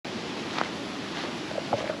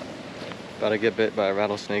About to get bit by a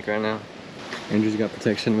rattlesnake right now. Andrew's got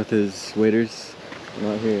protection with his waders. I'm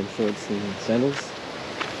out here in shorts and sandals.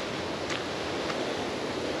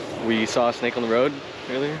 We saw a snake on the road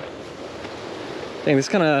earlier. Dang, this is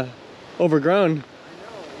kind of overgrown. I know,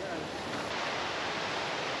 yeah.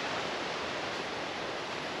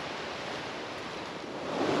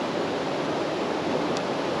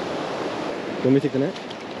 You want me to take the net?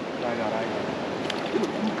 I got it. Dude,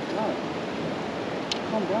 oh my god.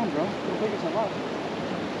 Calm down, bro. Don't take yourself off.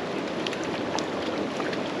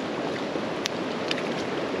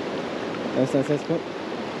 Nice, come.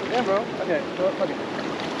 Yeah, bro. Okay, so fuck it.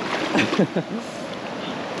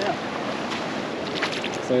 Yeah.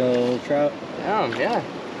 It's like a little trout. Damn, yeah.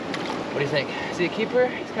 What do you think? Is he a keeper?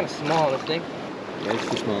 He's kind of small, this thing. Yeah, it's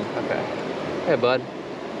too small. Okay. Hey, bud.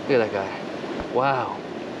 Look at that guy. Wow.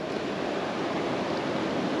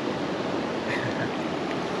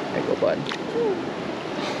 There you go, bud.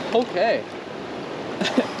 Okay.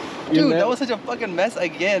 Dude, that was such a fucking mess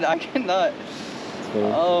again. I cannot.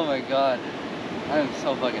 Oh my god. I am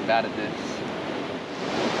so fucking bad at this.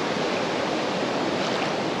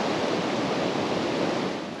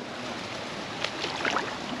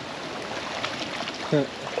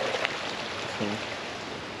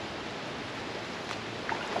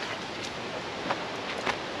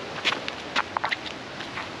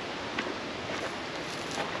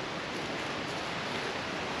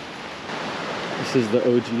 This is the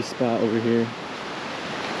OG spot over here.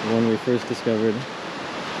 The one we first discovered.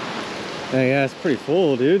 Yeah, it's pretty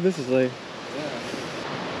full, dude. This is like... Yeah.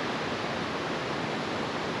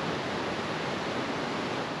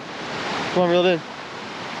 Come on, reel it in.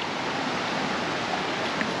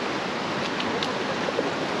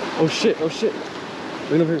 Oh shit, oh shit.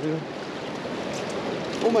 Bring it over here,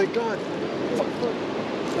 Oh my god.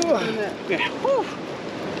 Fuck. Okay. Whew.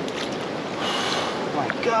 Oh my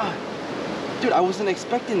god. Dude, I wasn't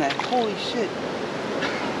expecting that. Holy shit.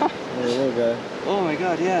 Oh, little guy. Oh my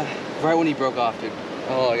god, yeah. Right when he broke off, dude.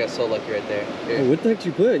 Oh, I got so lucky right there. Here. Oh, what the heck did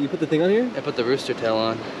you put? You put the thing on here? I put the rooster tail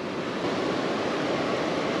on.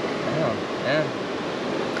 Damn, man.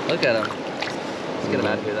 Look at him. Let's get him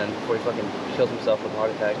out of here then before he fucking kills himself with a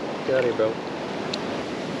heart attack. Get out of here, bro.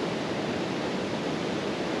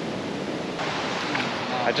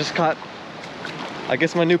 I just caught, I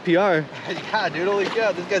guess, my new PR. Yeah, dude, holy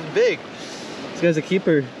cow, this guy's big. This guy's a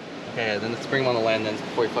keeper. Okay, then let's bring him on the land then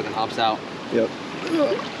before he fucking hops out. Yep.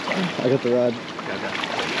 I got the rod. Okay.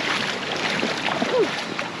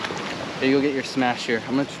 There you go, get your smasher.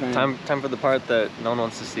 I'm gonna try. Time for the part that no one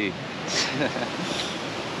wants to see.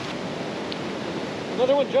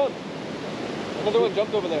 Another one jumped. Another one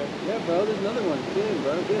jumped over there. Yeah, bro, there's another one. Get him,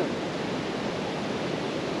 bro, get him.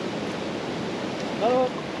 Another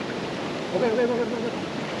one. Okay.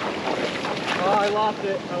 Oh, I lost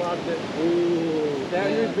it. Ooh.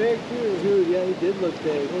 Damn, yeah. you're big too. Dude, yeah, he did look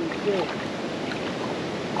big. Holy shit.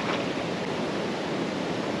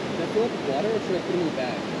 Should I fill up with water or should I put him in the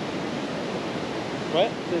bag? What?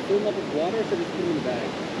 Should I fill him up with water or should I just put him in the bag?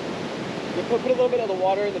 You put a little bit of the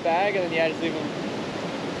water in the bag and then yeah, just leave him. I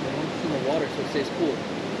want to in the water so it stays cool.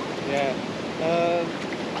 Yeah.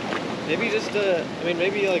 Maybe just I mean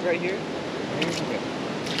maybe like right here. Okay.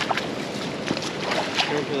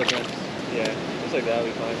 Here for the fence. Yeah, just like that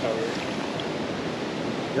we find cover.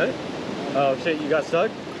 Good? Oh shit, you got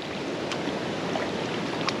stuck?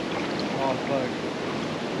 Oh fuck.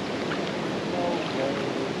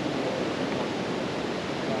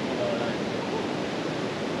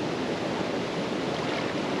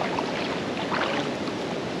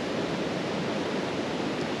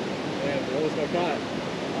 Damn, you almost got caught.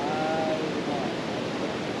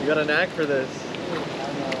 You got a knack for this.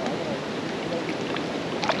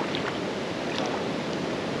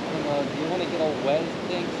 Do you want to get all wet and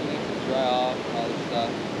things so you need to dry off and all this stuff?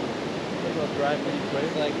 Think it'll dry pretty quick.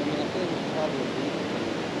 It's like, I mean, I feel like it's probably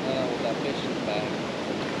with that fish in the bag.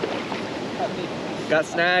 Got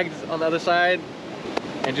snags on the other side.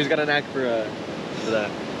 Andrew's got a knack for that.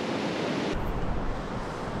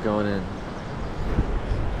 Going in.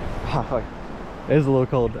 It is a little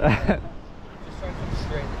cold. Just try to come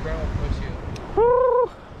straight. The ground will push you.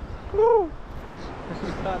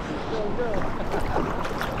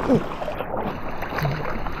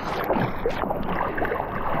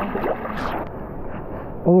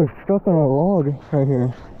 Oh, we're stuck on a log right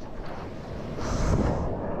here.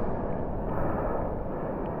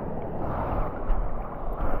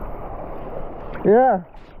 Yeah.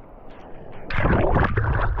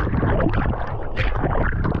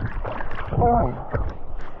 Oh.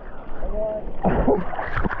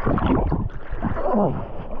 Oh.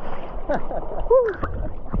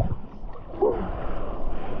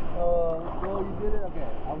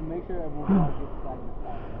 I'll make sure everyone not gets snagged this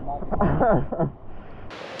time. I'm not gonna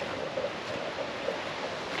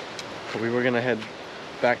We were gonna head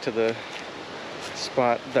back to the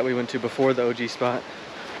spot that we went to before the OG spot,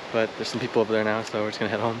 but there's some people over there now, so we're just gonna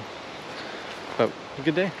head home. But a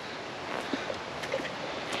good day.